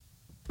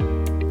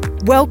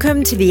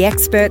Welcome to the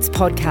Experts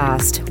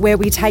Podcast, where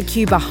we take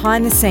you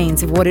behind the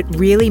scenes of what it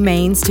really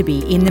means to be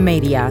in the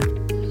media.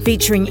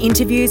 Featuring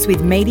interviews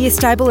with media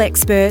stable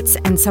experts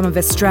and some of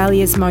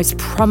Australia's most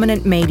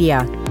prominent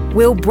media.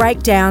 We'll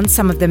break down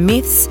some of the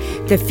myths,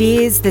 the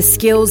fears, the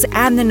skills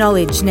and the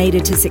knowledge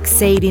needed to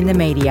succeed in the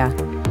media.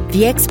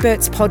 The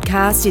Experts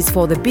Podcast is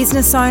for the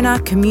business owner,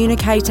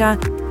 communicator,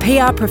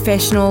 PR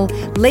professional,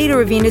 leader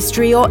of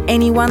industry or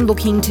anyone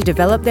looking to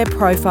develop their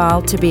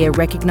profile to be a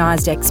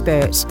recognised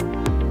expert.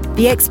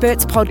 The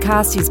Experts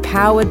Podcast is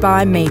powered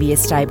by Media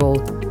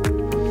Stable.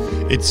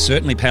 It's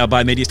certainly powered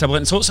by Media Stable,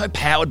 and it's also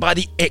powered by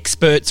the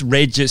Experts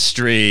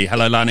Registry.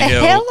 Hello, Lana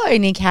Hill. Hello,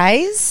 Nick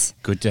Hayes.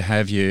 Good to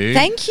have you.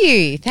 Thank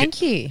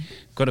you.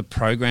 Got a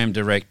program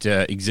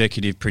director,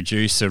 executive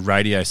producer,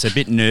 radio, so a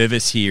bit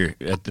nervous here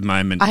at the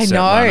moment. I know.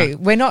 Lana.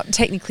 We're not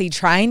technically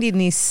trained in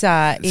this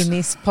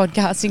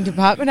podcasting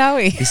department, are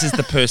we? This is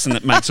the person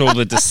that makes all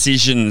the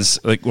decisions,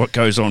 like what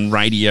goes on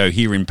radio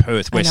here in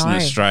Perth, Western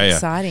Australia.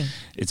 Exciting.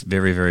 It's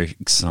very, very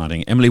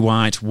exciting. Emily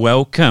White,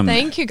 welcome.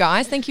 Thank you,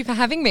 guys. Thank you for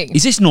having me.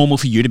 Is this normal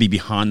for you to be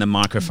behind the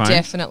microphone?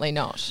 Definitely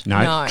not.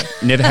 No.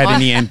 Never had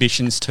any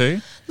ambitions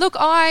to? Look,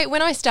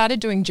 when I started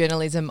doing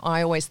journalism,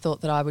 I always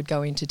thought that I would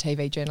go into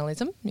TV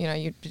journalism. You know,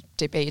 you'd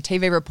be a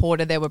TV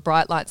reporter, there were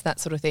bright lights, that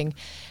sort of thing.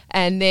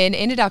 And then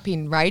ended up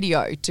in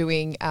radio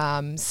doing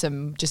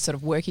some just sort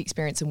of work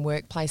experience and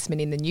work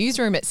placement in the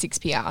newsroom at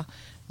 6PR.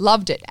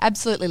 Loved it,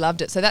 absolutely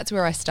loved it. So that's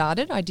where I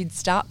started. I did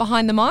start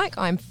behind the mic.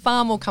 I'm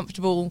far more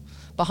comfortable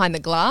behind the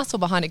glass or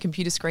behind a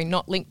computer screen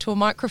not linked to a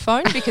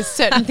microphone because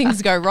certain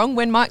things go wrong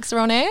when mics are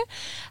on air.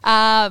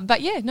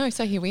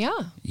 So here we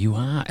are. You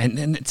are.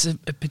 And it's a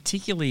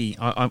particularly,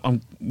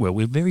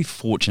 we're very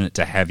fortunate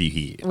to have you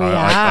here. We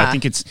are. I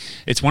think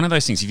it's one of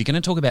those things, if you're going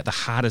to talk about the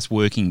hardest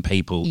working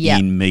people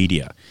in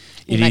media.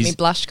 You make me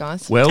blush,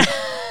 guys. Well,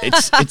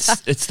 it's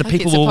the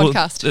people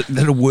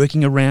that are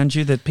working around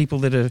you,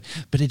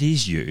 but it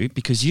is you,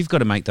 because you've got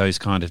to make those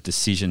kind of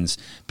decisions,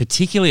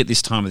 particularly at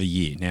this time of the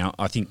year. Now,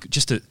 I think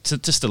just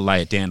to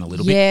lay it down a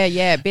little bit.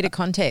 Yeah, a bit of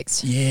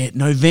context. Yeah,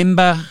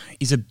 November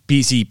is a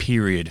busy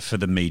period for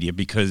the media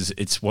because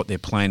it's what they're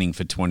planning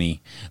for the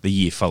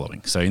year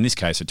following. So in this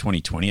case, for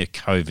 2020, a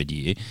COVID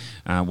year,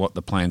 what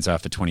the plans are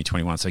for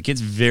 2021. So it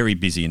gets very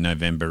busy in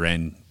November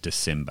and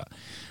December.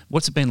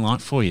 What's it been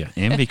like for you,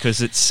 Em? Because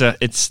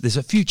there's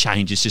a few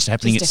changes just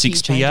happening at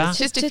 6PR.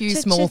 Just a few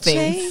small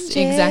things.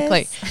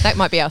 Exactly. That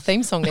might be our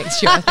theme song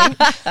next year,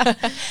 I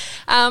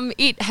think.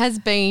 It has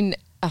been,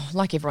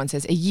 like everyone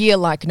says, a year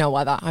like no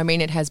other. I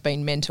mean, it has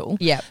been mental.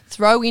 Yep.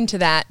 Throw into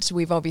that,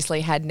 we've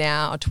obviously had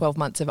now 12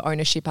 months of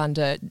ownership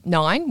under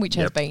 9, which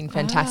has been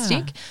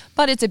fantastic.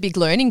 But it's a big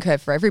learning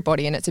curve for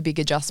everybody, and it's a big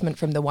adjustment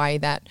from the way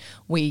that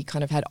we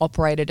kind of had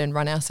operated and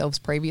run ourselves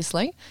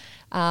previously.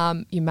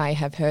 You may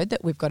have heard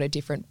that we've got a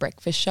different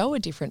breakfast show, a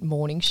different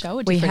morning show,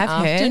 a different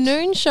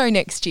afternoon show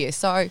next year.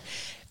 So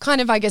kind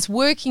of, I guess,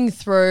 working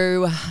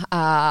through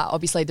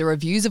obviously the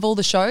reviews of all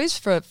the shows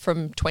from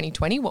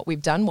 2020, what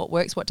we've done, what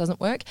works, what doesn't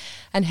work,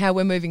 and how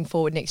we're moving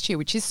forward next year,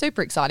 which is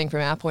super exciting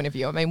from our point of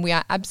view. I mean, we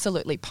are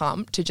absolutely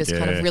pumped to just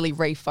kind of really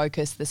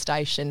refocus the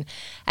station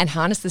and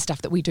harness the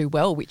stuff that we do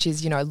well, which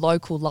is,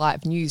 local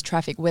live news,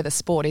 traffic, weather,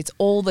 sport. It's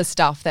all the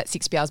stuff that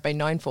 6PR has been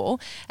known for,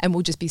 and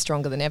we'll just be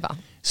stronger than ever.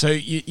 So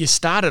you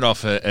started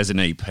off as an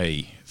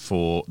EP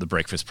for the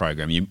breakfast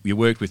program. You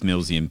worked with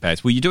Millsy and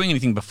Baz. Were you doing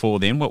anything before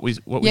then?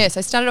 Yes,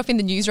 I started off in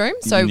the newsroom,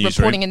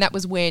 reporting, and that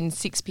was when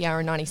 6PR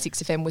and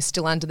 96 FM was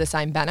still under the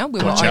same banner.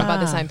 We were owned by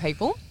the same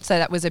people. So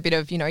that was a bit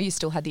of, you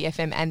still had the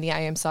FM and the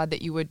AM side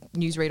that you would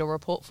newsread or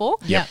report for.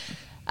 Yeah.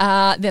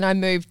 Then I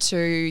moved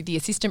to the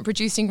assistant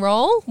producing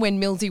role when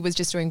Millsy was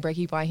just doing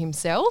Brekkie by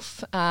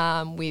himself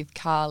with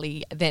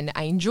Carly, then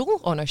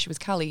Angel. Oh, no, she was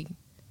Carly.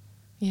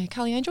 Yeah,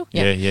 Carly Angel?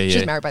 Yeah.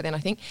 She's married by then, I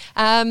think.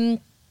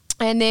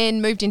 And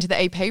then moved into the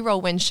EP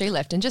role when she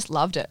left and just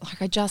loved it.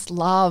 Like, I just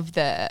love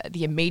the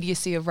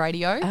immediacy of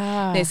radio.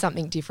 There's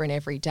something different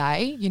every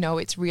day.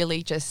 It's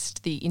really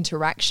just the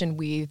interaction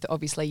with,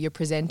 obviously, your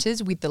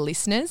presenters, with the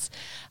listeners.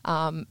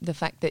 The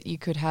fact that you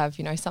could have,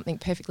 something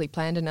perfectly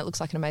planned and it looks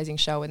like an amazing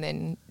show, and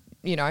then,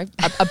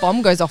 a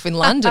bomb goes off in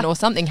London or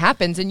something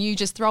happens and you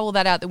just throw all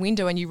that out the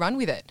window and you run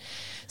with it.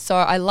 So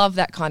I love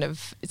that kind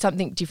of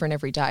something different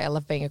every day. I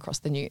love being across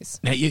the news.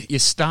 Now, you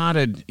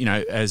started,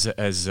 as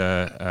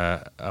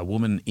a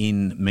woman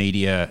in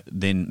media,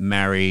 then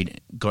married,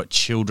 got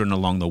children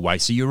along the way.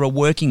 So you're a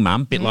working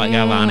mum, a bit like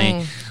our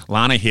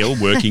Lana Hill,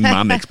 working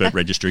mum, expert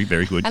registry,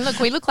 very good. And look,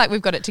 we look like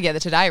we've got it together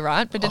today,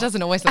 right? But it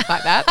doesn't always look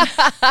like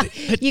that.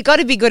 You got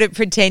to be good at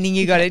pretending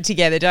you got it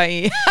together, don't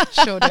you?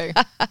 Sure do.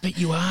 But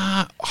you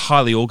are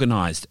highly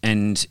organised,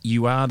 and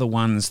you are the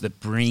ones that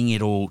bring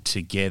it all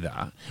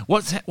together.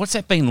 What's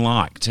that been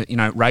like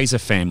to raise a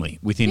family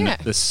within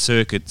the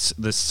circus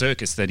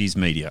that is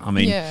media? I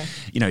mean,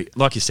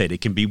 like you said,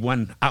 it can be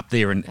one up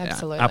there and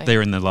up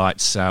there in the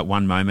lights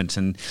one moment,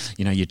 and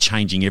you're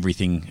changing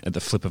everything at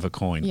the flip of a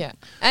coin. Yeah,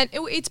 and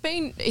it's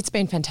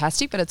been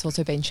fantastic, but it's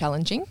also been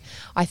challenging.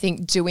 I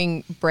think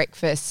doing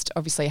breakfast,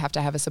 obviously, you have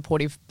to have a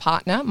supportive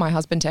partner, my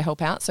husband, to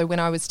help out. So when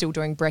I was still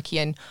doing brekkie,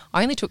 and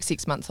I only took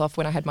 6 months off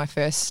when I had my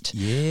first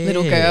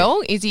little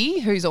girl, Izzy,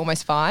 who's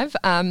almost 5.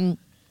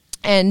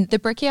 And the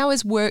brekkie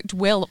hours worked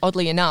well,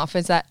 oddly enough,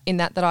 in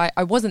that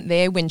I wasn't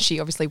there when she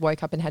obviously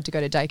woke up and had to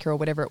go to daycare or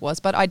whatever it was,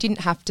 but I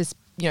didn't have to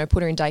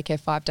put her in daycare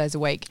 5 days a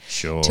week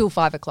till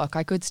 5 o'clock.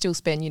 I could still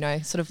spend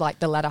sort of like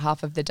the latter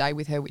half of the day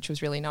with her, which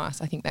was really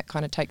nice. I think that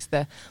kind of takes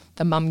the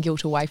mum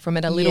guilt away from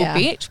it a little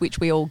bit, which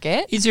we all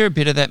get. Is there a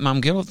bit of that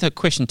mum guilt? The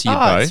question to you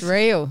both. Oh, it's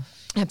real.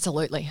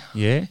 Absolutely.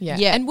 Yeah?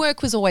 Yeah. And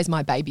work was always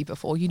my baby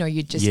before. You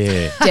just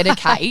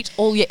dedicate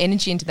all your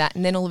energy into that,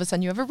 and then all of a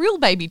sudden you have a real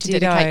baby to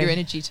dedicate your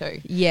energy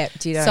to. Yeah,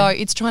 ditto. So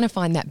it's trying to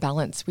find that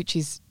balance, which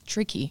is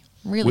tricky.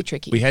 Really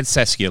tricky. We had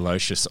Saskia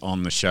Locious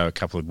on the show a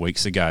couple of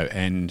weeks ago,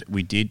 and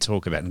we did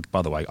talk about. And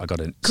by the way, I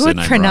got a good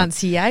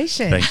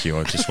pronunciation. Right. Thank you.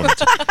 I just wanted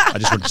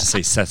to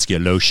see Saskia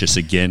Locious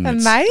again.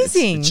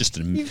 Amazing. It's just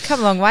you've come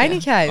a long way,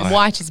 Nico.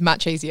 White is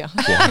much easier.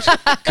 White.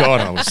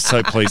 God, I was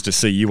so pleased to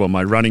see you on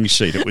my running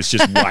sheet. It was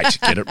just white.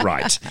 Get it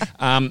right.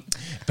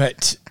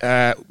 But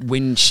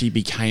when she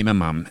became a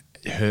mum,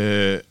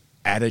 her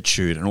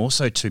attitude, and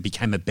also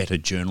became a better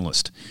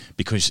journalist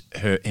because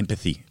her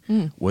empathy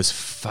was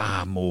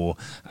far more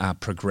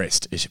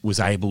progressed. It was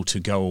able to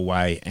go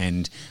away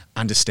and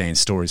understand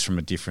stories from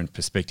a different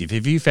perspective.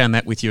 Have you found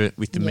that with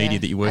the media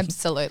that you work in?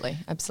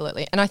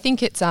 Absolutely. And I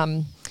think it's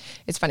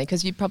funny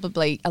because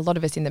a lot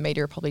of us in the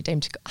media are probably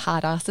deemed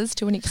hard asses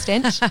to an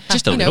extent.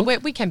 Just a little.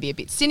 We can be a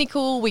bit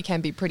cynical. We can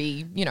be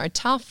pretty,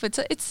 tough.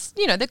 It's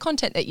the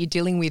content that you're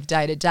dealing with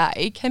day to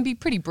day can be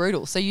pretty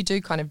brutal. So you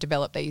do kind of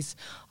develop these,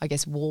 I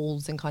guess,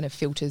 walls and kind of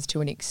filters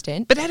to an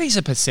extent. But that is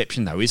a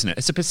perception though, isn't it?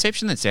 It's a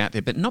perception that's out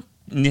there, but not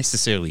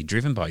necessarily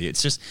driven by you.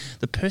 It's just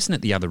the person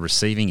at the other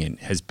receiving end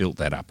has built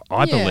that up.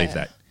 I believe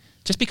that.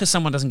 Just because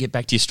someone doesn't get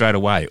back to you straight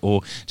away,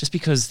 or just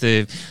because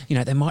they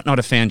might not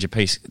have found your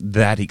piece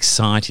that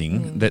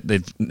exciting that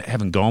they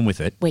haven't gone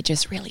with it. We're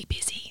just really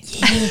busy.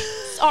 Yeah.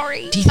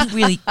 Sorry. Do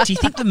you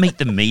think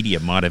the media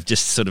might have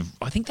just sort of?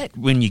 I think that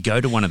when you go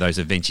to one of those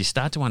events, you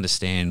start to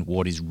understand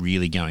what is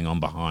really going on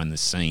behind the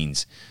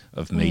scenes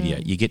of media.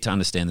 You get to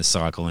understand the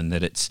cycle, and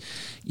that it's,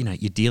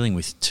 you're dealing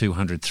with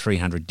 200,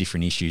 300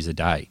 different issues a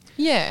day.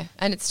 Yeah,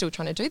 and it's still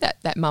trying to do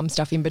that mum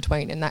stuff in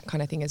between and that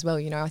kind of thing as well.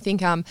 I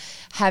think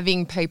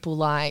having people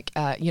like,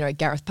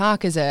 Gareth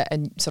Park as a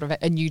sort of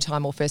a new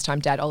time or first time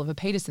dad, Oliver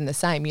Peterson the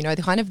same,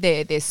 the kind of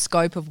their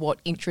scope of what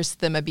interests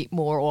them a bit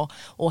more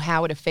or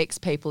how it affects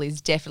people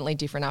is definitely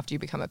different after you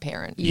become a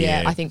parent.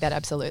 Yeah. I think that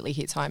absolutely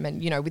hits home. And,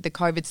 with the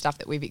COVID stuff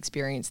that we've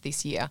experienced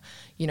this year,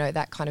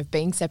 that kind of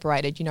being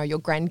separated, your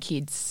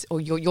grandkids or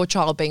your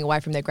child being away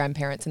from their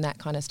grandparents and that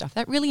kind of stuff,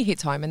 that really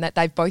hits home, and that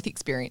they've both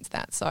experienced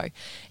that. So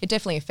it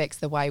definitely affects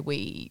the way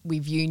we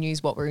view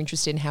news, what we're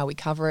interested in, how we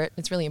cover it.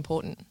 It's really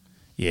important.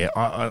 Yeah,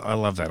 I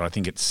love that. I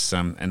think it's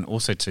and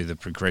also to the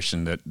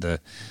progression that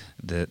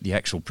the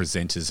actual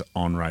presenters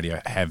on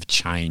radio have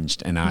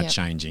changed and are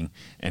changing,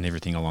 and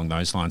everything along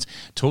those lines.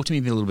 Talk to me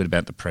a little bit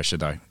about the pressure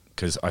though,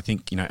 because I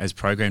think as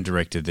program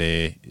director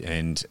there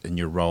and in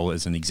your role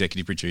as an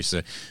executive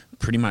producer,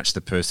 pretty much the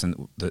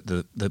person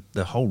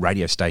the whole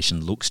radio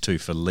station looks to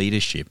for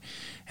leadership.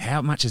 How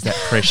much is that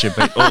pressure?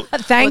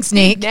 Thanks,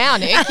 Nick. Now,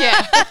 Nick,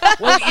 yeah.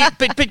 Well,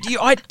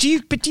 do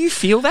you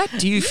feel that?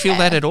 Do you feel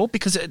that at all?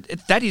 Because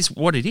that is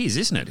what it is,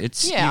 isn't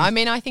it?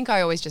 I think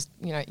I always just,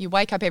 you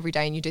wake up every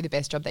day and you do the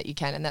best job that you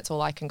can, and that's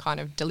all I can kind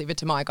of deliver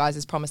to my guys,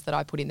 is promise that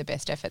I put in the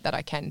best effort that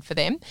I can for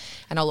them,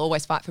 and I'll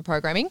always fight for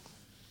programming.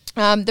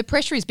 The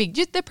pressure is big.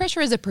 The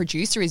pressure as a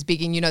producer is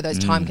big in, those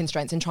time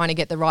constraints and trying to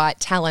get the right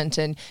talent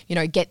and,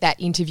 get that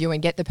interview and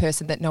get the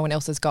person that no one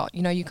else has got.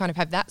 You kind of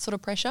have that sort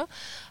of pressure.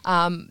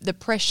 The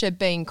pressure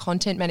being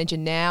content manager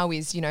now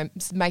is,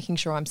 making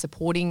sure I'm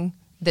supporting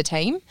the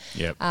team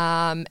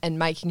and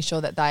making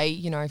sure that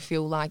they,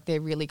 feel like they're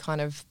really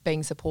kind of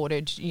being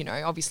supported.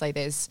 Obviously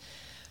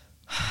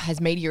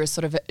as media has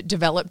sort of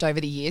developed over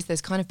the years,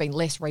 there's kind of been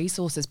less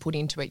resources put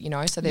into it,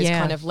 so there's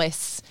kind of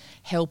less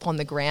help on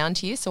the ground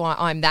here. So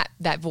I'm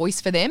that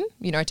voice for them,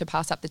 to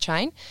pass up the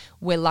chain.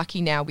 We're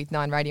lucky now with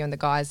 9 Radio and the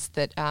guys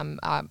that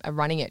are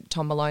running it,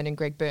 Tom Malone and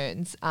Greg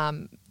Burns.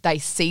 They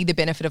see the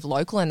benefit of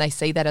local, and they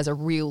see that as a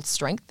real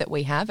strength that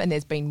we have, and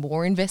there's been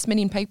more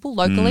investment in people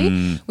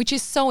locally, which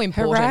is so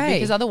important. Hooray.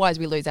 Because otherwise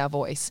we lose our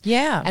voice.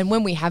 Yeah. And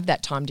when we have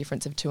that time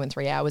difference of 2 and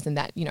 3 hours and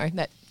that,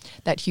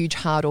 that huge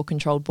hard or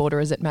controlled border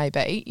as it may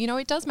be,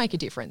 it does make a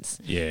difference.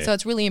 Yeah. So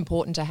it's really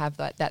important to have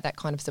that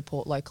kind of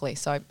support locally.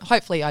 So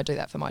hopefully I do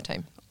that for my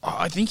team.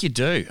 I think you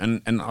do.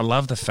 And I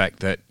love the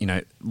fact that,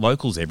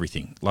 local's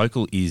everything.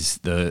 Local is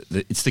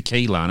it's the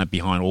key, Lana,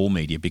 behind all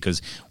media,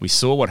 because we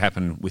saw what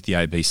happened with the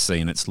ABC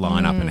and its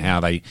lineup and how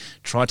they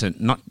tried to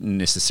not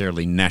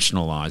necessarily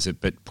nationalise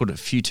it, but put a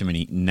few too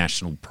many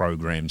national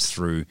programs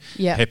through,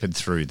 peppered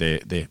through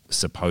their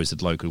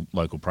supposed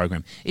local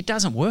program. It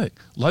doesn't work.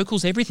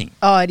 Local's everything.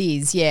 Oh, it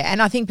is, yeah.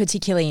 And I think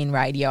particularly in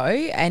radio,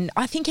 and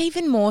I think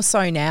even more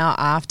so now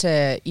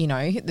after,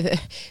 the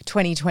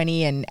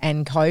 2020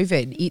 and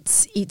COVID,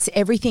 it's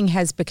everything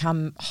has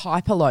become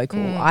hyper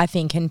local, I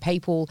think, and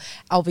people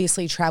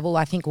obviously travel,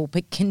 I think, will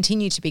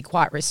continue to be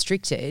quite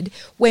restricted.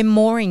 We're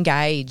more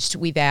engaged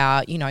with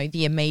our,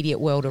 the immediate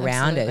world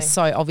around us.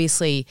 So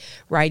obviously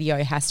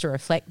radio has to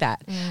reflect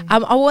that.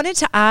 I wanted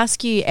to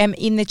ask you,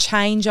 in the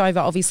changeover,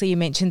 obviously you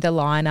mentioned the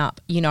lineup,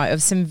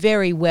 of some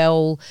very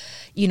well,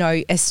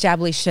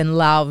 established and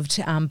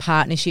loved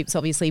partnerships,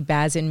 obviously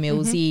Baz and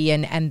Millsy,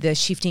 and the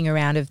shifting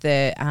around of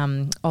the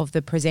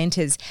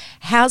presenters.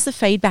 How's the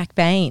feedback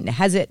been?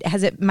 Has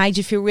it made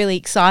you feel really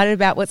excited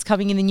about what's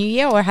coming in the new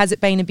year, or has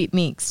it been a bit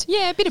mixed?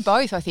 Yeah, a bit of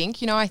both, I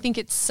think. I think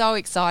it's so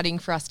exciting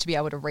for us to be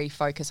able to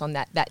refocus on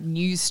that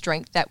news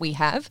strength that we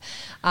have.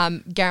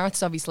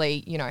 Gareth's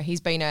obviously,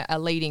 he's been a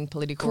leading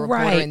political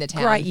reporter in the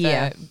town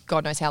for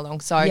God knows how long.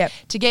 So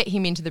to get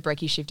him into the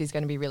Brekkie shift is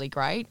going to be really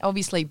great.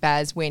 Obviously,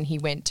 Baz, when he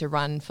went to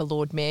run for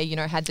Lord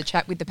Mayor, had the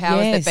chat with the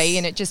powers that be,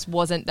 and it just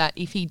wasn't that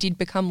if he did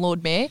become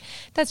Lord Mayor,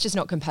 that's just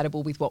not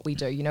compatible with what we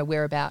do.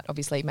 We're about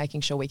obviously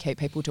making sure we keep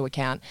people to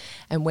account.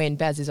 And when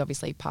Baz is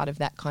obviously part of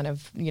that kind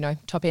of,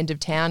 top end of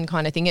town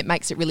kind of thing, it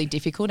makes it really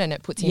difficult and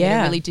it puts him in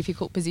a really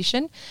difficult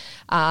position.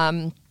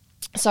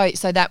 So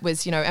that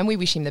was, and we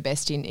wish him the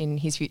best in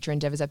his future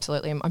endeavours,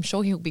 absolutely. I'm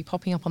sure he'll be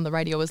popping up on the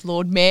radio as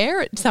Lord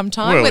Mayor at some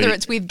time, whether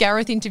it's with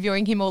Gareth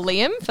interviewing him or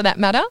Liam, for that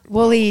matter.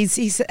 Well,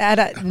 he's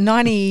at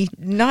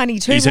 92.9,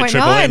 he's at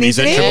Triple M. He's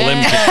at Triple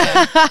M.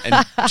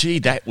 Yeah. And gee,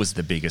 that was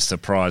the biggest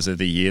surprise of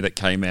the year that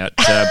came out.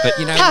 But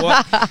you know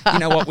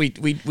what?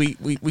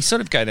 We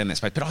sort of go down that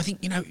space. But I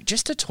think,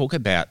 just to talk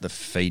about the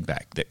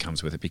feedback that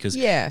comes with it, because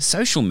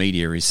social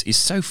media is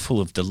so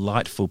full of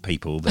delightful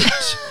people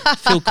that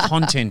fill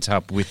content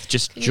up with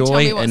just Can joy you tell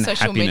me what and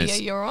social happiness.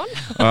 media you're on?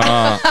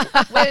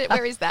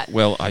 Where is that?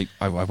 Well, I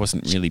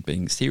wasn't really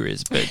being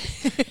serious, but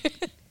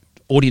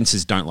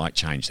audiences don't like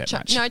change that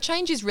much. No,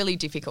 change is really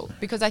difficult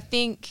because I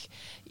think,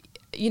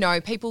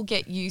 people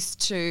get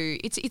used to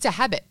it's a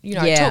habit.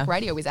 Talk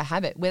radio is a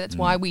habit. That's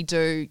why we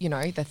do, the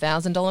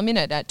 $1,000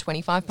 minute at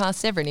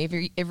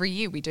 7:25 every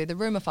year. We do the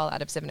rumour file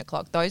out of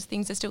 7:00. Those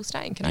things are still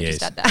staying. Can I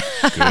just add that?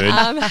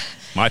 Good.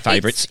 My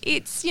favourites.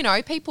 It's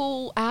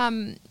people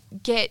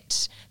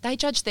they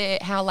judge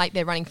how late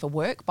they're running for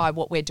work by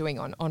what we're doing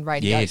on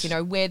radio. Yes.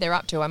 Where they're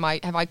up to.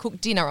 Have I cooked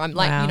dinner? I'm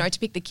late, to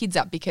pick the kids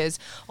up because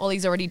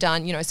Ollie's already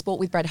done, Sport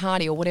with Brad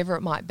Hardy or whatever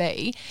it might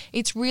be.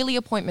 It's really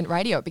appointment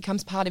radio. It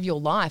becomes part of your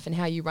life and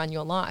how you run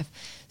your life.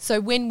 So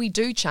when we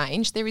do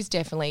change, there's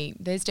definitely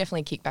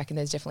kickback and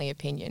there's definitely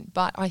opinion.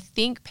 But I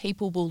think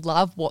people will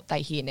love what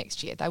they hear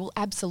next year. They will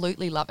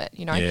absolutely love it.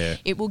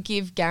 It will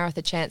give Gareth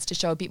a chance to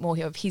show a bit more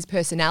of his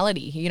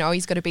personality.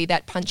 He's got to be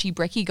that punchy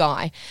Brekkie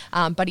guy,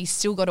 but he's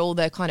still got all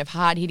the kind of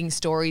hard-hitting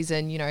stories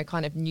and,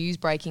 kind of news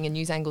breaking and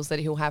news angles that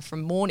he'll have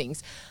from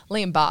mornings.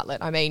 Liam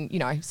Bartlett,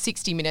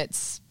 60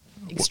 minutes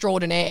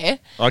extraordinaire.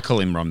 I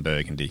call him Ron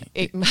Burgundy.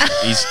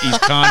 He's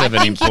kind of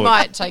an important... You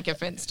might take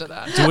offence to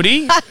that. Would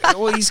he?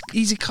 Well,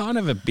 he's a kind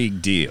of a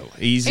big deal.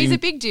 He's a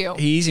big deal.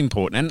 He is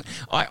important. And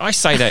I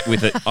say that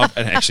with it.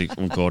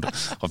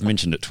 I've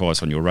mentioned it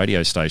twice on your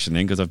radio station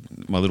then because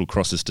my little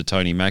crosses to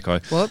Tony Mack.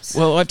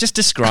 I've just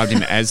described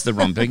him as the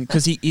Ron Burgundy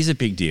because he is a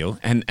big deal.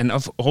 And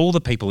of all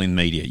the people in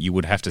media, you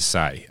would have to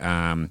say,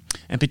 and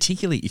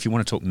particularly if you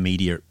want to talk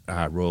media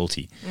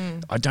royalty,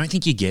 I don't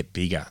think you get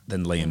bigger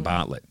than Liam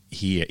Bartlett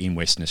here in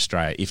Western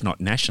Australia, if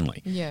not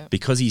nationally,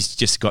 because he's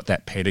just got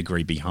that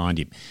pedigree behind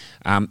him.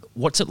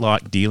 What's it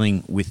like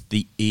dealing with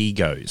the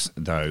egos,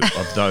 though,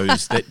 of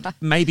those that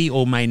maybe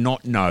or may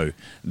not know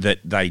that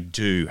they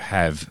do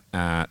have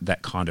that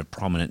kind of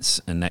prominence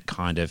and that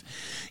kind of,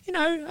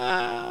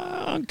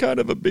 I'm kind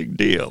of a big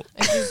deal.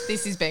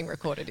 This is being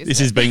recorded, isn't it? This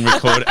is being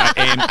recorded,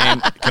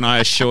 and can I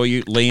assure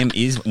you, Liam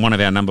is one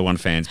of our number one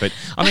fans. But,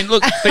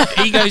 look,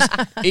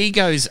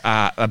 egos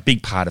are a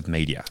big part of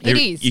media. It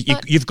is.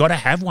 You've got to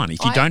have one.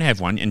 If you don't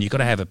have one, and you've got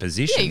to have a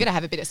position. Yeah, you've got to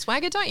have a bit of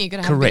swagger, don't you? You've got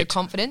to have a bit of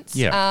confidence.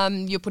 Yeah.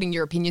 You're putting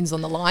your opinions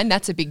on the line.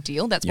 That's a big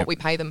deal. That's what we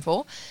pay them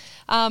for.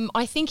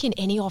 I think in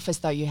any office,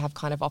 though, you have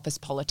kind of office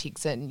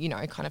politics and,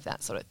 kind of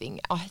that sort of thing.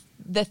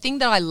 The thing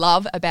that I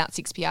love about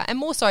 6PR, and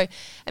more so,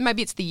 and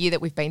maybe it's the year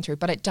that we've been through,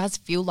 but it does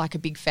feel like a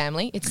big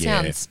family. It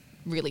sounds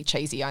really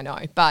cheesy, I know,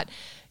 but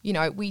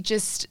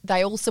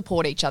they all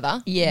support each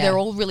other. Yeah. They're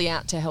all really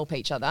out to help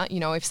each other.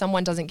 If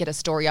someone doesn't get a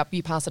story up,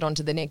 you pass it on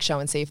to the next show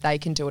and see if they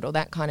can do it or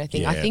that kind of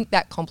thing. Yeah. I think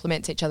that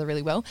complements each other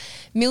really well.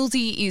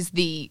 Millsy is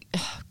the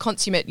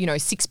consummate,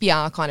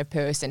 6PR kind of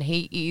person.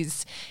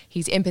 He's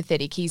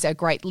empathetic. He's a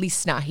great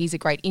listener. He's a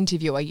great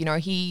interviewer.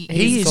 He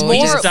is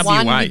more at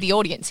one with the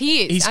audience.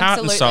 He is. He's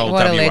absolutely. heart and soul.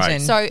 What a WA.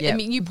 legend. So,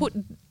 you put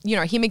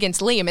him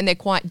against Liam, and they're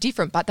quite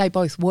different, but they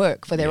both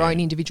work for their own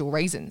individual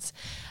reasons.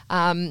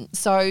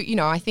 So,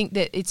 I think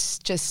that it's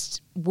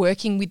just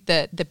working with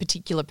the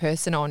particular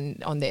person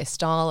on their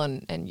style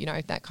and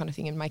that kind of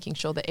thing, and making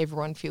sure that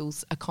everyone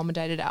feels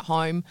accommodated at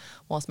home,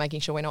 whilst making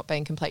sure we're not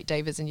being complete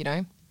divas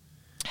and,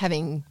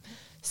 having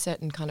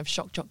certain kind of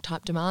shock jock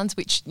type demands,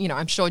 which,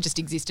 I'm sure just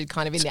existed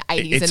kind of in the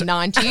 80s and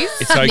 90s.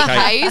 It's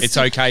okay. It's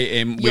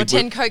okay. Your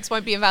 10 Cokes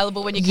won't be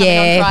available when you're coming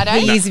on Friday.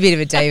 He is a bit of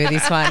a diva,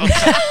 this one.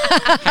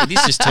 Hey,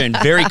 this just turned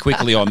very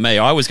quickly on me.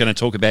 I was going to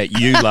talk about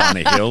you,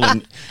 Lana Hill,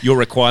 and your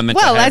requirement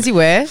to have as you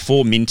were.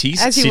 4 minties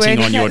sitting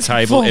on your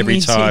table every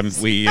time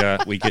we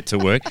get to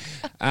work.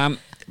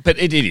 But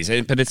it is.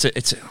 But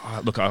it's.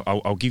 Look,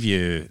 I'll give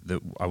you.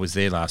 I was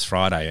there last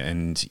Friday,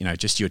 and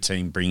just your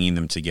team bringing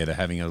them together,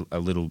 having a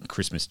little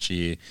Christmas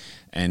cheer,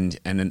 and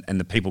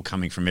the people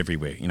coming from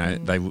everywhere.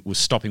 They were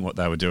stopping what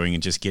they were doing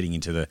and just getting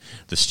into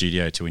the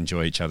studio to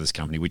enjoy each other's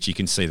company, which you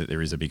can see that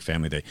there is a big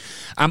family there.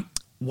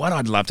 What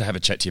I'd love to have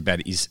a chat to you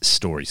about is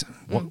stories.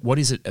 What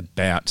is it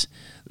about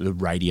the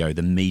radio,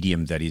 the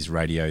medium that is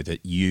radio,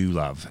 that you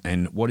love,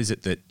 and what is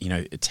it that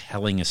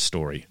telling a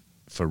story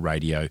for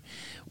radio?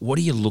 What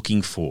are you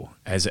looking for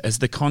as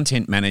the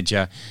content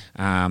manager,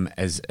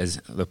 as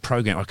the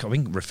program? I've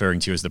been referring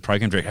to you as the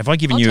program director. Have I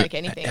given I'll take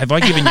anything. Have I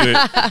given you?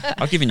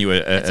 I've given you a.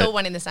 It's all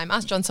one in the same.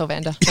 Ask John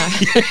Sylvander.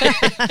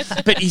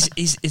 No. But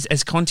is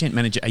as content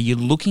manager, are you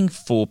looking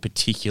for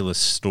particular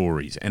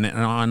stories? And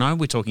I know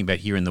we're talking about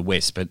here in the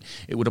West, but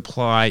it would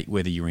apply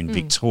whether you're in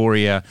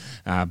Victoria,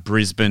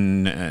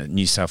 Brisbane,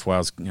 New South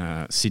Wales,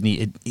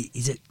 Sydney.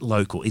 Is it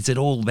local? Is it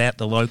all about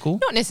the local?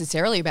 Not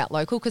necessarily about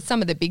local, because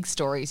some of the big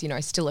stories,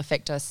 still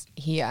affect us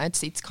here.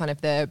 It's kind of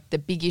the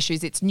big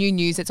issues. It's new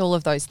news. It's all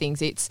of those things.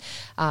 It's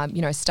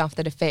stuff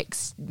that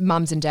affects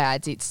mums and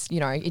dads. It's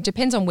it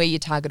depends on where your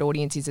target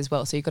audience is as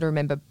well. So you've got to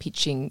remember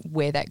pitching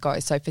where that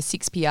goes. So for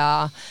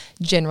 6PR,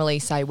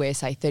 generally we're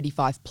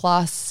 35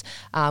 plus.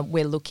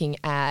 We're looking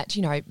at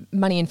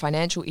money and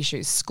financial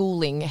issues,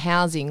 schooling,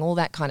 housing, all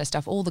that kind of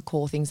stuff. All the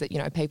core things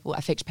that people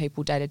affect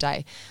people day to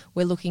day.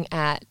 We're looking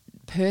at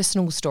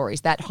personal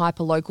stories, that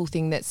hyper-local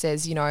thing that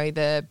says,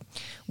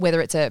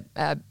 whether it's a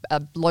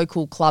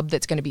local club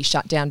that's going to be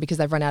shut down because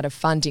they've run out of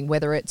funding,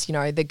 whether it's,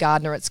 the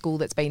gardener at school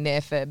that's been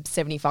there for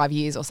 75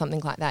 years or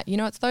something like that.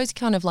 It's those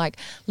kind of like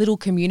little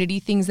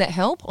community things that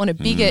help on a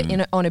bigger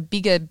on a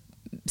bigger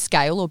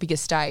scale or bigger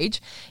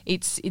stage.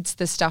 It's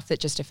the stuff that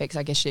just affects,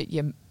 I guess,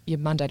 your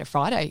Monday to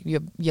Friday,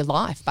 your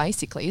life,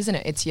 basically, isn't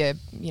it? It's your,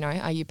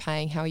 are you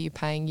paying, how are you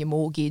paying your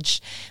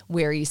mortgage,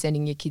 where are you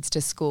sending your kids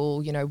to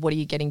school, what are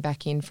you getting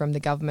back in from the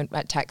government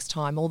at tax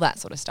time, all that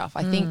sort of stuff.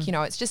 I think,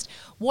 it's just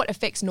what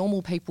affects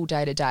normal people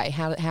day to day.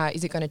 How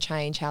is it going to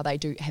change how they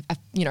do,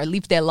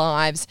 live their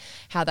lives,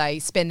 how they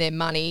spend their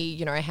money,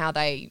 how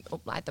they,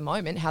 at the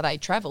moment, how they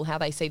travel, how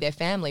they see their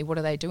family, what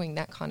are they doing,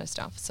 that kind of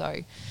stuff.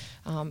 So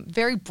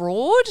very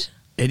broad.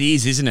 It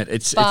is, isn't it?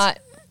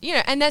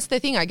 And that's the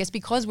thing, I guess,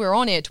 because we're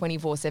on air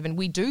 24/7,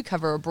 we do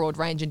cover a broad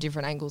range and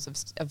different angles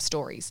of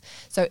stories.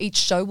 So each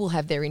show will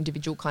have their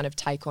individual kind of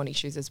take on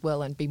issues as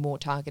well and be more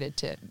targeted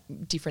to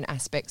different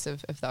aspects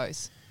of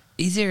those.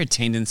 Is there a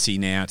tendency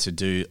now to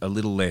do a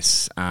little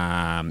less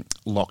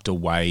locked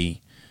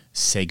away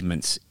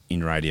segments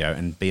in radio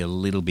and be a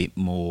little bit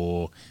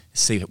more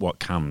see what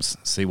comes,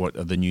 see what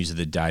are the news of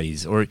the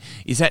days? Or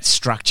is that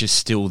structure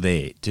still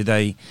there? Do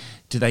they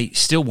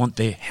still want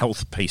their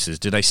health pieces?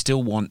 Do they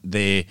still want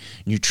their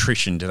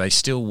nutrition? Do they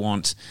still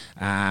want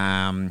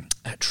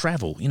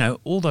travel?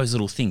 All those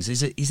little things.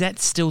 Is that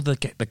still the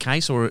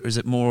case, or is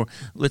it more,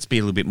 let's be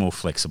a little bit more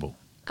flexible?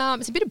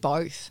 It's a bit of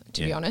both,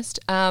 to be honest.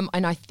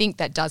 And I think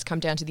that does come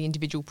down to the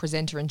individual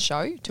presenter and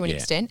show to an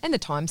extent, and the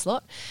time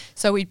slot.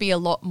 So we'd be a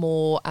lot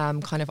more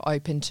kind of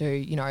open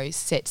to,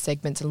 set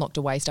segments and locked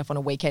away stuff on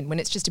a weekend when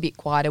it's just a bit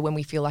quieter, when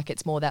we feel like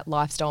it's more that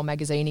lifestyle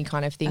magazine-y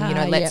kind of thing.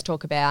 Let's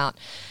talk about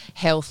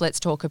health. Let's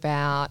talk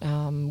about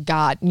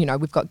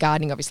we've got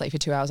gardening, obviously, for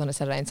 2 hours on a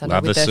Saturday and Sunday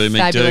with the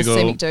fabulous Sue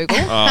McDougall.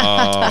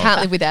 I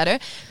can't live without her.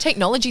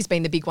 Technology's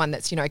been the big one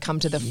that's, come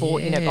to the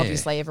fore.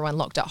 Obviously everyone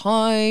locked at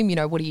home.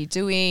 What are you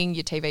doing?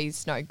 Your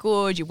TV's no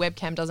good, your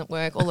webcam doesn't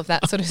work, all of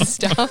that sort of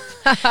stuff.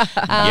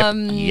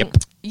 Yep.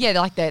 Yeah,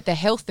 like the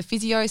health, the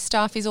physio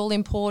stuff is all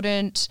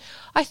important.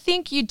 I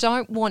think you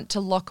don't want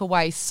to lock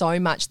away so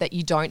much that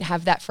you don't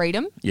have that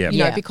freedom.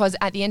 Because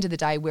at the end of the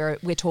day, we're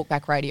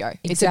talkback radio.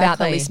 Exactly. It's about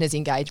the listener's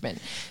engagement.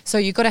 So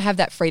you've got to have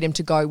that freedom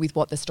to go with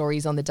what the story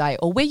is on the day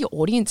or where your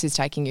audience is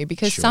taking you,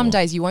 because some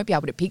days you won't be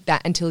able to pick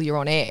that until you're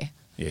on air.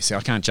 Yeah, see,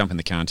 I can't jump in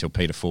the car until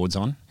Peter Ford's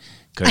on,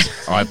 because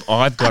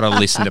I've got to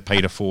listen to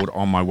Peter Ford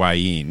on my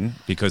way in,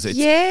 because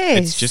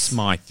it's just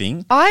my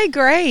thing. I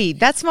agree.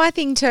 That's my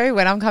thing too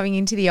when I'm coming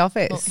into the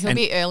office. Well, he'll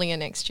be earlier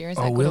next year. Is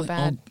that good or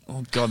bad?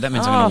 Oh, God, that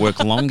means I'm going to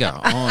work longer.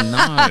 Oh,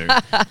 no.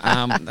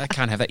 I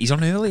can't have that. He's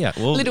on earlier.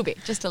 Well,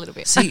 just a little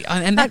bit. See,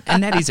 and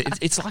that is,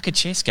 it's like a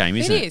chess game,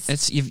 isn't it? It is.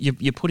 It's,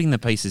 you're putting the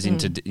pieces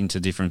into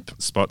different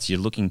spots.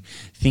 You're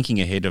thinking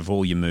ahead of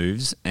all your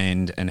moves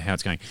and how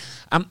it's going.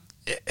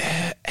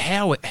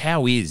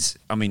 how is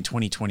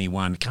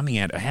 2021 coming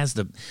out? How's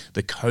the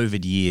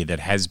COVID year that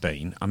has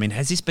been?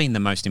 Has this been the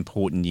most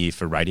important year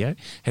for radio?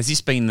 Has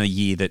this been the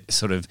year that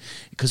sort of,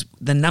 because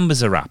the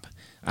numbers are up.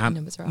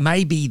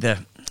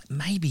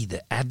 Maybe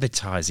the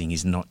advertising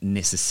is not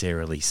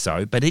necessarily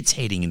so, but it's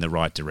heading in the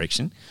right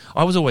direction.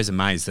 I was always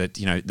amazed that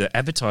the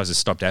advertisers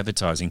stopped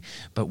advertising,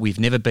 but we've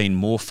never been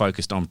more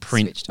focused on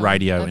print,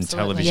 radio, and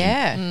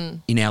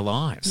television in our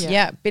lives.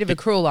 Yeah, bit of a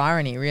cruel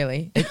irony,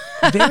 really.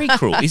 Very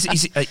cruel. Is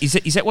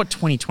that what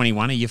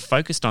 2021? Are you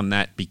focused on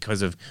that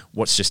because of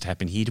what's just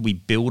happened here? Do we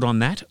build on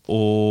that,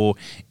 or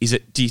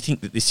do you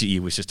think that this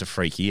year was just a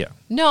freak year?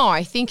 No,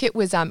 I think it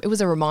was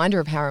a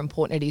reminder of how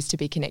important it is to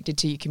be connected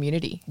to your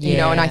community.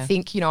 And I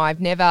think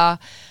I've never.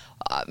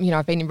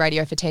 I've been in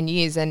radio for 10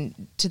 years,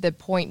 and to the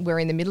point where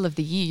in the middle of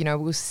the year,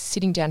 we were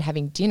sitting down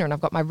having dinner and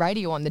I've got my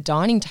radio on the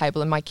dining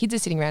table and my kids are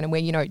sitting around and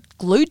we're,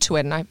 glued to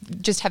it. And I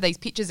just have these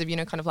pictures of,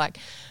 kind of like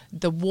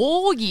the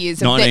war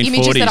years of the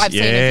images that I've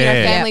seen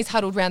of, families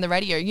huddled around the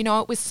radio.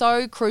 It was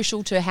so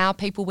crucial to how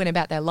people went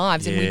about their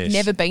lives and we've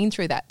never been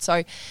through that.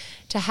 So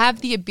to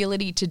have the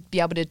ability to be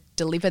able to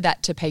deliver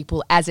that to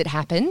people as it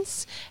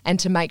happens and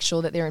to make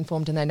sure that they're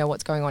informed and they know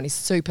what's going on is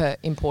super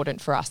important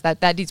for us.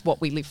 That is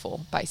what we live for,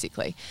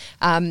 basically.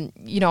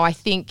 I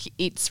think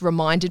it's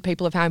reminded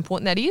people of how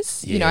important that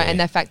is, and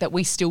the fact that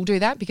we still do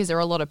that, because there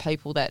are a lot of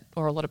people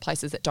or a lot of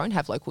places that don't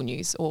have local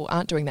news or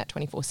aren't doing that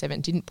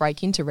 24/7, didn't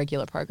break into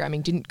regular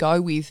programming, didn't go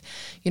with,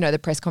 the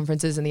press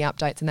conferences and the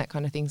updates and that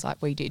kind of things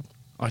like we did.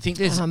 I think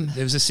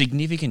there was a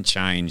significant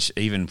change,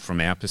 even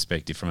from our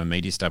perspective, from a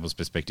Media Stables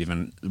perspective,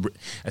 and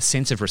a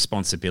sense of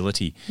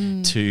responsibility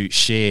to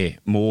share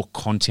more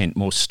content,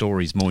 more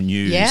stories, more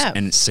news,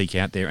 and seek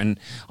out there. And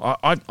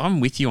I'm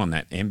with you on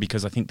that, Em,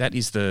 because I think that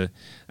is the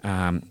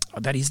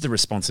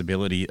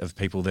responsibility of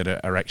people that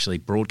are actually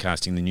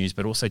broadcasting the news,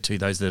 but also to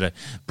those that are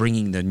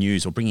bringing the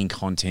news or bringing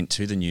content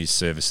to the news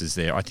services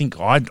there. I think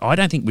I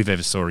don't think we've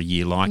ever saw a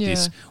year like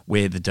this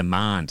where the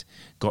demand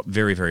got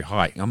very, very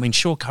high.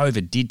 Sure,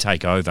 COVID did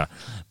take over,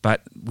 but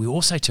we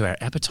also, to our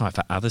appetite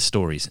for other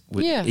stories,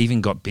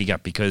 even got bigger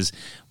because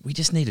we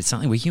just needed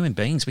something. We're human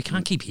beings. We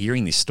can't keep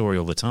hearing this story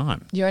all the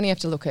time. You only have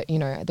to look at,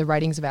 the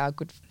ratings of our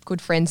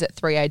good friends at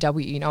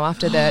 3AW,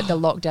 after the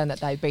lockdown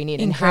that they've been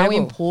in. Incredible. And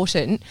how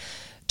important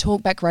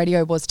talkback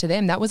radio was to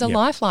them. That was a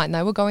lifeline.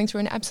 They were going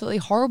through an absolutely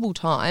horrible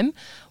time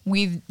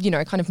with,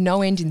 kind of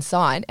no end in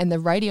sight, and the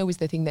radio was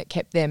the thing that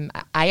kept them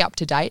A, up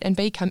to date, and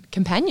B,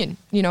 companion.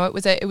 It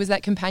was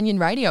that companion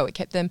radio. It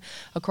kept them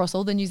across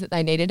all the news that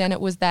they needed, and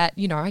it was that,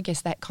 I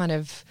guess that kind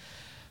of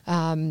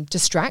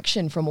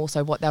distraction from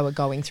also what they were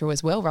going through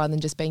as well, rather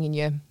than just being in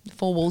your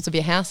four walls of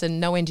your house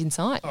and no end in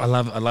sight. I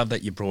love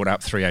that you brought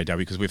up 3AW,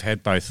 because we've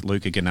had both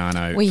Luca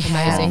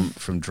Ganano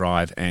from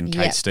Drive and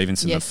Kate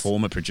Stevenson, the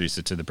former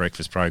producer to the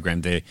breakfast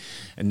program there,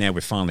 and now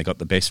we've finally got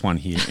the best one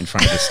here in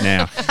front of us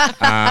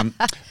now.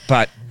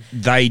 But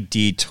they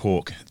did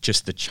talk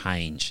just the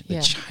change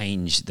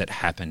that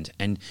happened.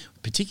 And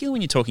particularly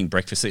when you're talking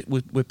breakfast,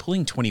 we're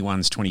pulling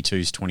 21s,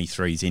 22s,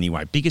 23s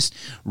anyway. Biggest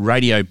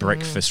radio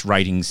breakfast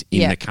ratings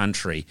in the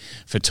country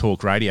for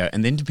talk radio.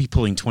 And then to be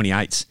pulling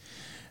 28s,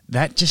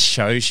 that just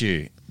shows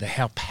you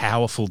how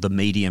powerful the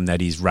medium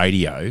that is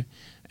radio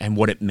and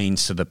what it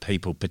means to the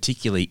people,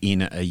 particularly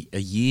in a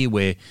year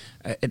where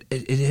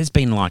it has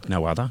been like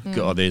no other.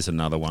 God, there's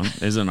another one.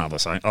 There's another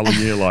saying. A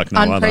year like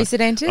no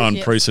Unprecedented. other.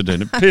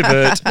 Unprecedented.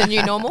 Pivot. The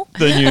new normal.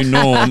 The new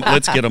norm.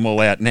 Let's get them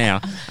all out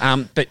now.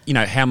 But,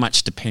 how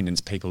much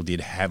dependence people did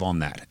have on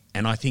that.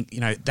 And I think,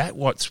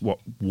 what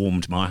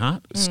warmed my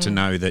heart was to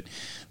know that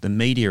the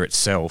media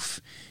itself,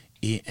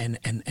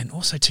 and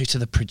also to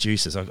the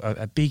producers,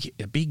 a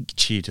big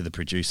cheer to the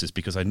producers,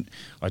 because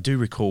I do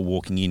recall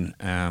walking in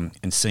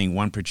and seeing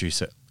one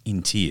producer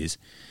in tears,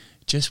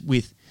 just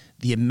with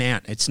the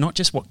amount. It's not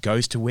just what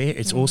goes to where;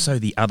 it's also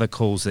the other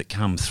calls that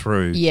come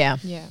through.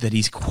 That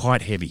is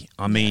quite heavy.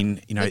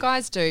 The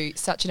guys do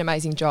such an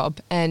amazing job,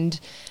 and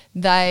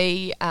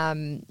they.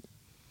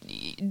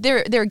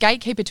 They're a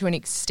gatekeeper to an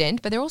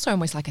extent, but they're also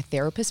almost like a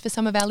therapist for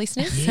some of our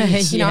listeners.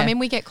 Yes.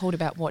 We get called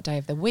about what day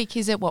of the week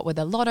is it, what were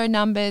the lotto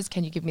numbers,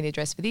 can you give me the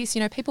address for this?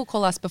 People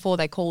call us before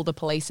they call the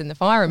police and the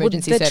fire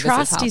emergency services. The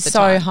trust is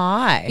so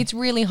high. It's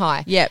really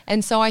high. Yep.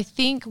 And so I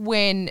think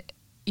when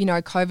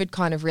COVID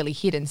kind of really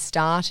hit and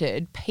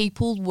started,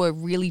 people were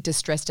really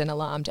distressed and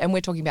alarmed. And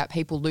we're talking about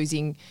people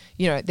losing,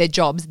 their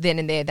jobs then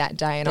and there that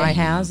day. And their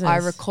houses. I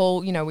recall,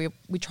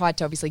 we tried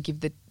to obviously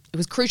it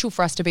was crucial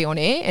for us to be on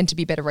air and to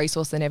be a better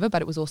resource than ever, but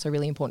it was also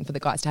really important for the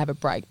guys to have a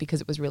break because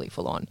it was really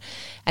full on.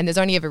 And there's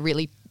only ever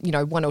really,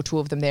 one or two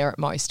of them there at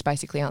most,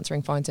 basically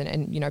answering phones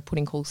and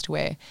putting calls to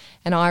air.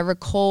 And I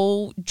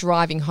recall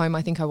driving home,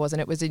 I think I was,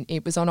 and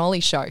it was on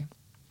Ollie's show.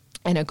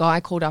 And a guy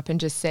called up and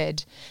just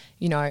said,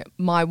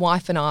 my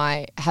wife and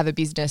I have a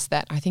business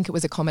that I think it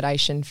was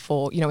accommodation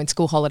for, in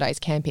school holidays,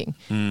 camping.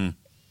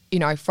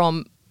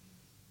 From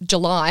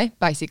July,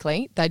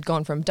 basically, they'd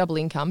gone from double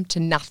income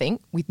to nothing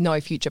with no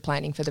future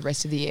planning for the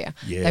rest of the year.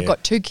 Yeah. They've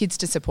got 2 kids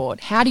to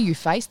support. How do you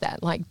face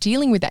that? Like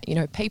dealing with that,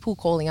 people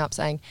calling up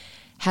saying,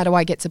 how do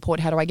I get support?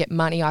 How do I get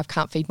money? I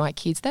can't feed my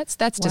kids. That's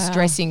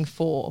distressing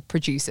for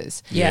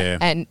producers.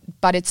 Yeah.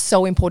 But it's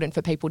so important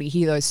for people to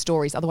hear those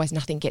stories. Otherwise,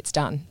 nothing gets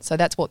done. So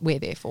that's what we're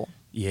there for.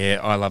 Yeah,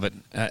 I love it.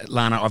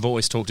 Lana, I've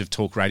always talked of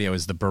talk radio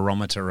as the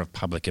barometer of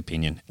public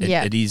opinion.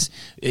 It is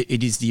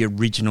the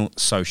original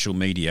social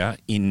media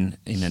in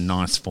a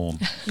nice form.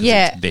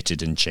 It's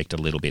vetted and checked a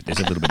little bit. There's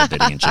a little bit of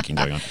vetting and checking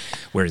going on.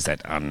 Whereas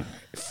that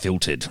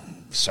unfiltered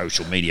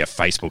social media,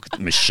 Facebook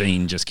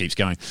machine just keeps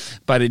going.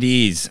 But it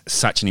is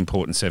such an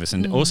important service.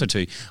 And also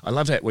too, I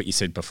love that what you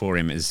said before,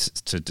 Em, is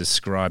to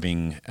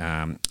describing,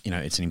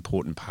 it's an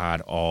important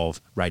part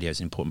of radio, it's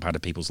an important part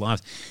of people's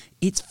lives.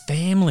 It's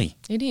family.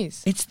 It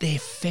is. It's their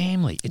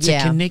family. It's a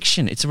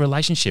connection. It's a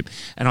relationship.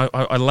 And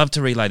I love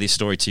to relay this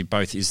story to you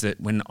both, is that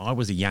when I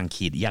was a young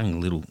kid,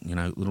 little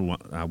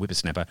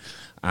whippersnapper,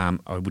 I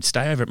would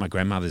stay over at my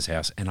grandmother's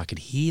house and I could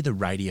hear the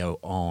radio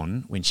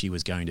on when she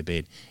was going to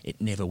bed.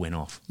 It never went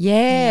off.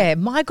 Yeah,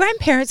 my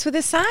grandparents were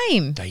the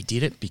same. They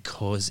did it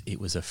because it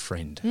was a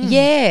friend.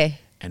 Yeah.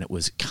 And it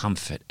was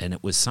comfort, and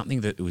it was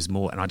something that it was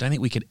more. And I don't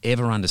think we could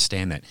ever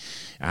understand that.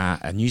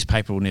 A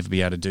newspaper will never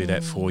be able to do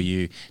that for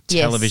you.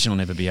 Television will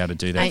never be able to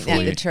do that Ain't for that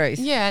you. the truth?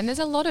 Yeah, and there's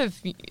a lot of,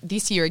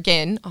 this year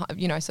again,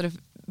 sort of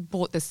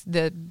brought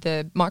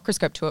the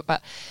microscope to it,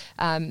 but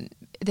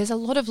there's a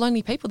lot of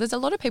lonely people. There's a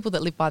lot of people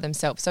that live by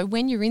themselves. So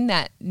when you're in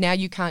that, now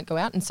you can't go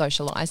out and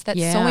socialise. That's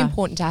so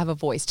important to have a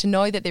voice, to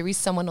know that there is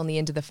someone on the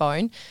end of the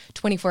phone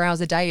 24 hours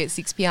a day at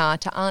 6PR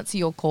to answer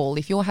your call.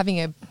 If you're having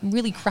a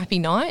really crappy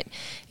night,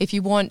 if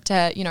you want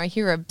to,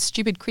 hear a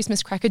stupid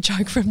Christmas cracker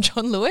joke from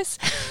John Lewis,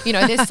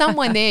 there's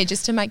someone there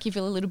just to make you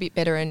feel a little bit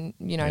better and,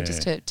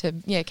 just to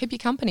keep you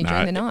company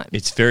during the night.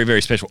 It's very,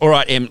 very special. All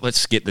right, Em,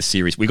 let's get the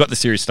serious. We got the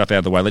serious stuff out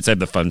of the way. Let's have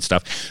the fun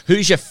stuff.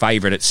 Who's your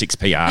favourite at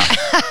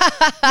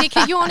 6PR? Nick,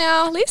 are you on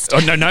our list? Oh,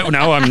 no,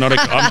 I'm not.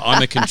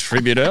 I'm a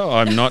contributor.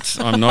 I'm not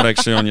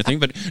actually on your thing.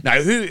 But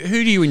no, who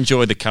do you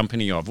enjoy the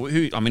company of?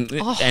 They're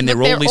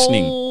all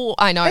listening.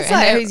 I know. It's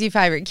like, who's your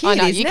favourite kid? I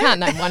know, you can't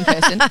name one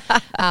person.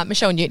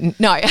 Michelle Newton.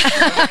 No.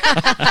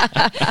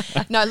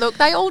 No, look,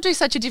 they all do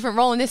such a different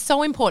role, and they're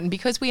so important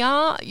because we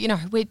are,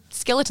 we're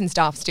skeleton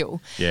staff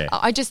still. Yeah.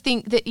 I just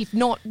think that if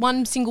not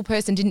one single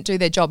person didn't do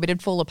their job,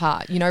 it'd fall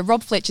apart.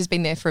 Rob Fletcher's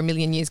been there for a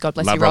million years. God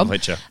bless you, Rob. Love Rob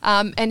Fletcher.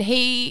 And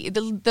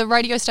the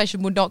radio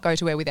station would not go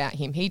to where without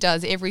him. He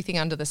does everything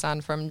under the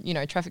sun, from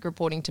traffic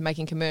reporting to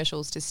making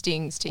commercials to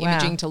stings to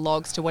imaging to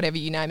logs to whatever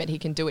you name it. He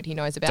can do it. He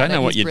knows about it. Don't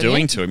know what you're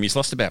doing to him. He's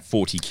lost about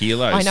 40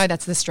 kilos. I know,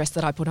 that's the stress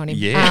that I put on him.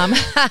 Yeah.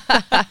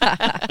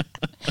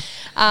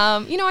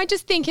 I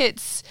just think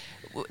it's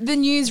the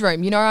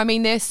newsroom.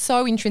 They're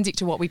so intrinsic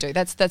to what we do.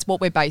 That's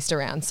what we're based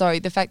around. So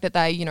the fact that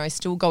they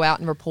still go out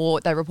and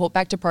report, they report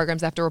back to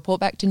programs, they have to report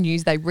back to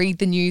news, they read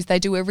the news, they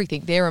do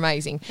everything. They're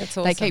amazing. That's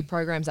awesome. They keep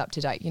programs up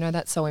to date.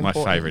 That's so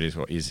important. My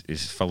favourite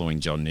is following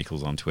John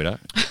Nichols on Twitter.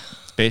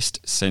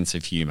 Best sense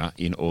of humour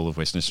in all of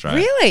Western Australia.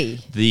 Really?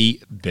 The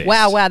best.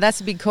 Wow,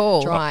 that's a big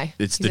call. Dry.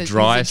 It's the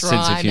driest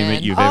sense of humour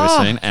you've ever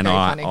seen, and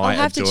I I'll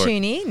have to adore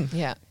tune in.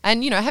 Yeah.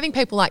 And, having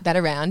people like that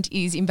around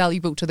is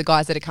invaluable to the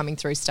guys that are coming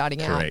through, starting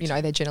Correct.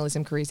 out, their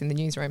journalism careers in the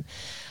newsroom.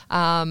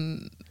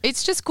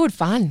 It's just good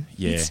fun.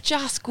 Yeah. It's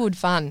just good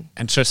fun.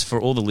 And just for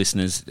all the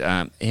listeners,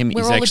 Em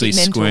We're is all a actually bit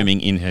mental.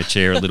 squirming in her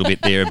chair a little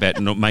bit there about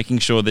not making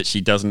sure that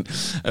she doesn't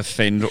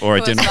offend or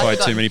identify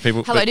too many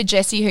people. Hello to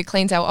Jessie, who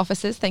cleans our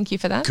offices. Thank you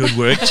for that. Good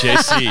work,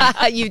 Jessie.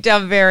 You've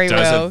done very well.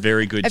 Does a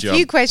very good job. A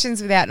few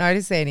questions without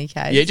notice, any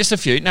case. Yeah, just a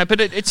few. No, but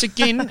it's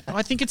again,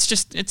 I think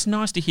it's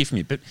nice to hear from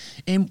you. But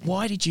Em,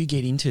 why did you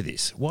get into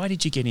this? Why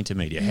did you get into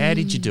media? How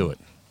did you do it?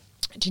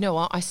 Do you know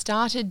what? I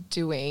started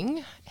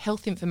doing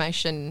health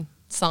information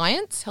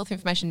science, health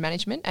information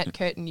management at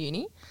Curtin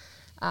Uni,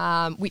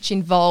 which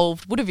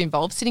would have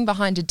involved sitting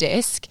behind a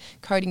desk,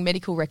 coding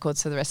medical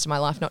records for the rest of my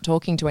life, not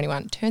talking to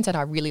anyone. Turns out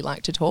I really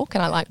like to talk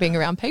and I like being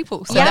around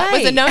people. So that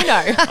was a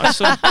no-no.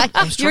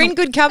 You're in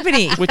good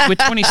company. We're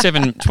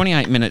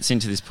 28 minutes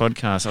into this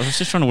podcast. I was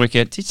just trying to work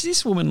out, did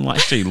this woman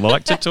actually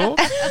like to talk?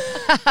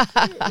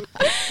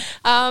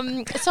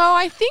 So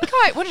I think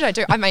what did I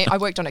do? I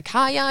worked on a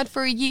car yard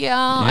for a year. Yeah.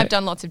 I've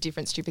done lots of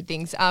different stupid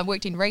things.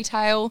 Worked in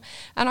retail,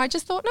 and I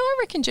just thought, no, I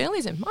reckon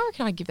journalism. I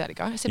reckon I'd give that a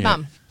go. I said,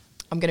 Mum,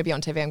 I'm going to be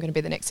on TV. I'm going to be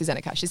the next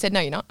Susanna Carr. She said,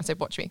 no, you're not. I said,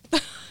 watch me.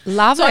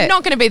 Love so it. I'm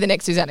not going to be the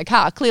next Susanna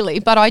Carr, clearly,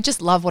 but I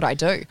just love what I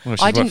do. Well,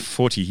 she's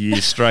 40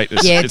 years straight.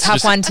 It's tough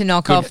just one to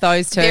knock off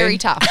those two. Very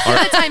tough.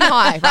 Let's aim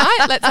high,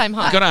 right? Let's aim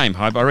high. Got to aim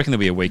high, but I reckon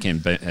there'll be a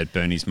weekend at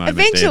Bernie's moment.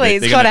 Eventually,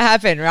 it's got to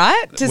happen,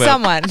 right? To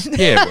someone.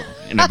 Yeah,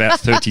 in about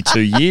 32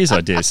 years,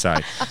 I dare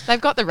say.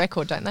 They've got the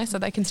record, don't they? So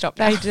they can stop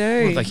now. They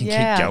do. Well, they can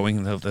keep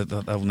going.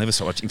 They'll never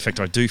stop. In fact,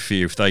 I do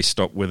fear if they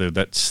stop, whether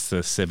that's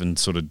the 7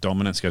 sort of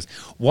dominance goes.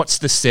 What's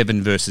the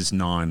 7 versus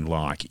 9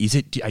 like?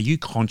 Are you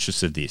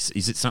conscious of this?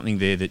 Is it something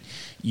there that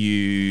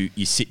you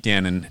sit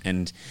down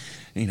and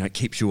it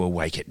keeps you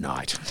awake at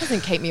night? It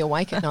doesn't keep me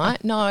awake at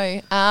night,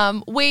 no.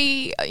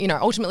 We,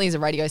 ultimately as a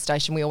radio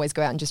station, we always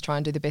go out and just try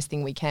and do the best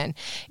thing we can.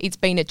 It's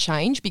been a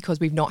change because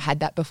we've not had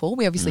that before.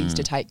 We obviously used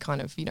to take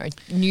kind of,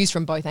 news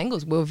from both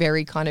angles. We were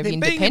very kind of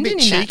independent being a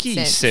bit in cheeky,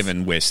 that sense.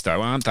 7 West,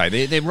 though, aren't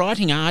they? They're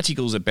writing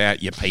articles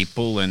about your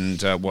people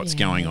and what's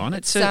going on.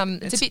 It's a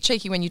bit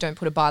cheeky when you don't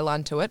put a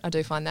byline to it. I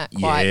do find that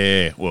quite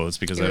it's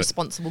because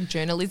irresponsible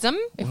journalism,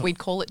 if we'd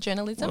call it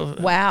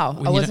journalism.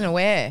 Wow, I wasn't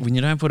aware. When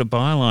you don't put a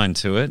byline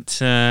to it,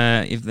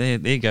 if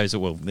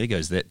there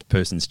goes that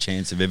person's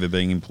chance of ever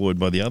being employed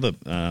by the other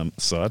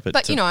side.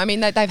 But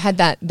they've had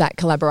that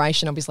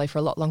collaboration obviously for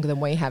a lot longer than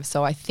we have.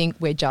 So I think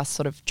we're just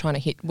sort of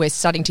we're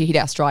starting to hit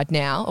our stride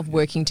now of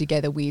working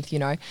together with,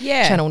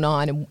 Channel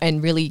 9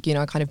 and really,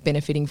 kind of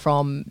benefiting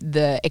from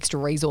the extra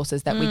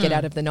resources that we get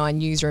out of the 9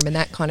 newsroom and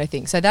that kind of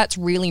thing. So that's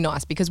really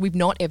nice because we've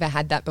not ever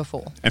had that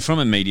before. And from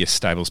a media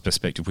stable's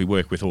perspective, we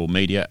work with all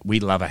media. We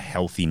love a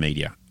healthy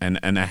media. And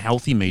a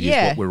healthy media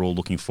is what we're all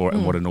looking for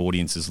and what an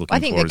audience is looking for. I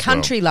think the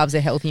country loves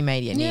a healthy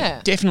media.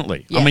 Yeah.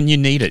 Definitely. Yeah. I mean, you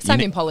need it.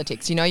 Same in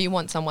politics. You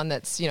want someone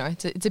that's,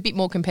 it's a bit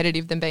more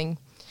competitive than being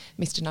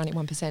Mr.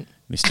 91%.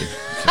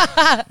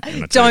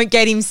 Don't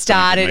get him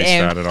started,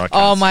 Em.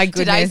 Oh, my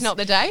goodness. Today's not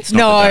the day?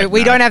 No,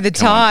 we don't have the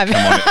time.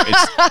 Come on.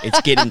 It's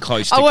getting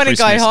close to Christmas. I want to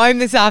go home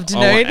this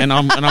afternoon.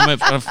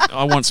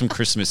 I want some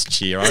Christmas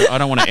cheer. I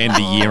don't want to end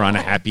the year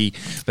unhappy,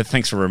 but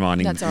thanks for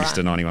reminding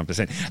Mr.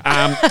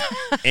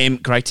 91%. Em,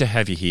 great to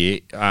have you here.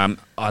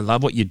 I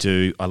love what you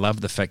do. I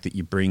love the fact that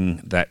you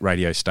bring that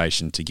radio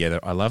station together.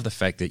 I love the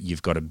fact that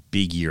you've got a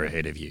big year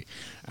ahead of you.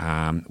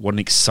 What an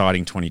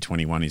exciting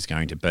 2021 is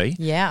going to be.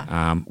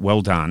 Yeah.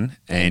 Well done.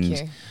 Thank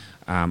you.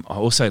 I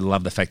also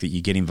love the fact that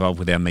you get involved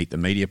with our Meet the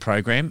Media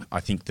program. I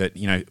think that,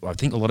 I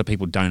think a lot of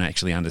people don't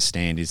actually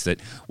understand is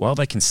that while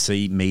they can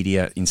see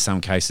media in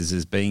some cases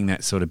as being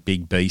that sort of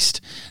big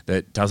beast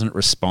that doesn't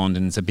respond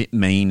and is a bit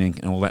mean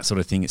and all that sort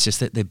of thing, it's just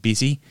that they're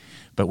busy.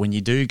 But when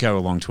you do go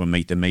along to a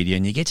Meet the Media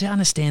and you get to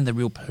understand the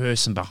real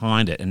person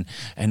behind it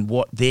and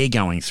what they're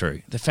going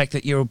through, the fact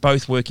that you're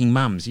both working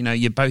mums,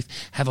 you both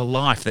have a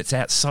life that's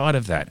outside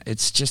of that.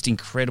 It's just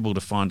incredible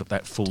to find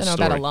that full story. Don't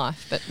know about a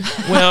life, but...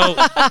 Well,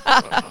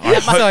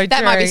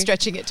 that might be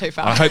stretching it too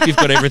far. I hope you've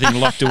got everything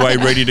locked away,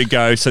 ready to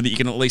go so that you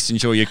can at least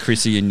enjoy your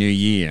Chrissy and New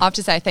Year. I have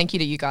to say thank you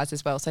to you guys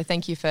as well. So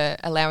thank you for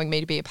allowing me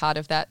to be a part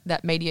of that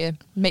media,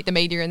 Meet the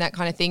Media and that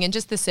kind of thing, and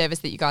just the service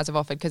that you guys have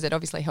offered because it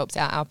obviously helps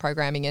out our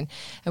programming and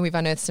we've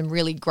unearthed some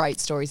really great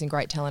stories and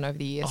great talent over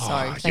the years.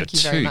 So thank you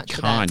very much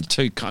for that.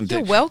 Too kind.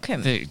 You're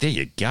welcome. There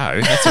you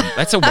go.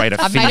 That's a way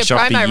to I've finish made a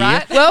off the promo, year.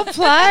 right? Well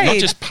played. Not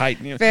just paid.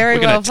 Very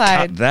we're well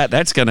cut played.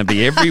 That's going to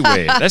be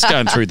everywhere. That's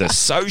going through the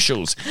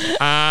socials. We've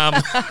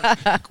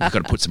got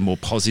to put some more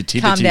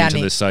positivity into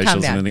the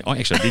socials. I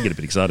did get a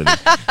bit excited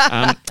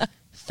there.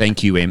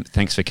 Thank you, Em.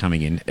 Thanks for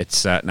coming in.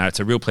 It's it's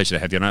a real pleasure to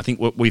have you. And I think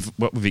what we've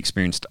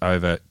experienced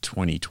over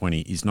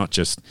 2020 is not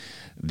just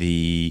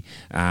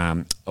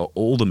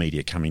all the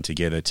media coming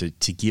together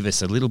to give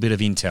us a little bit of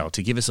intel,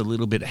 to give us a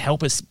little bit,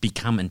 help us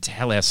become and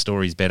tell our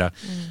stories better.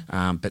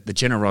 But the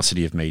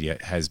generosity of media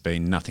has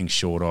been nothing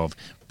short of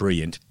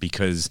brilliant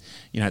because,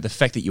 the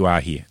fact that you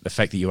are here, the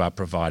fact that you are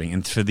providing,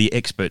 and for the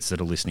experts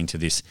that are listening to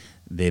this,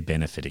 they're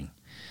benefiting.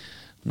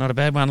 Not a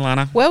bad one,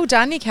 Lana. Well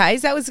done, Nick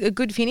Hayes. That was a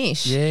good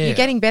finish. Yeah. You're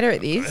getting better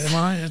at this. Am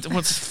I?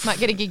 Might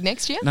get a gig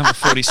next year. Number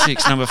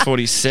 46, number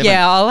 47.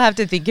 Yeah, I'll have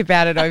to think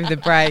about it over the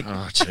break.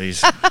 Oh,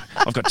 jeez.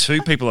 I've got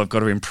 2 people I've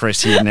got to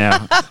impress here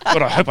now.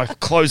 But I hope I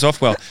close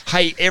off well.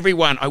 Hey,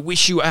 everyone, I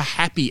wish you a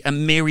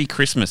Merry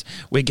Christmas.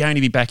 We're going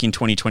to be back in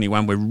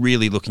 2021. We're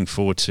really looking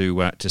forward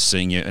to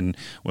seeing you and,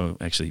 well,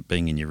 actually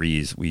being in your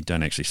ears. We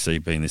don't actually see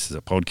being this as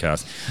a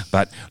podcast.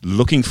 But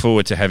looking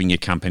forward to having your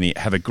company.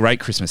 Have a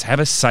great Christmas. Have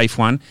a safe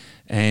one.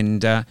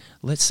 And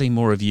let's see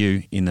more of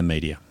you in the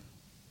media.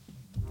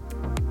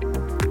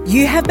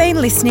 You have been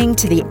listening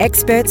to the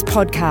Experts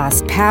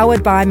Podcast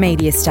powered by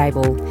Media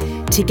Stable.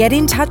 To get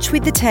in touch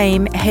with the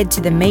team, head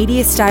to the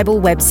Media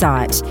Stable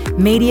website,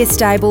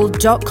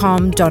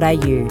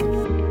 mediastable.com.au.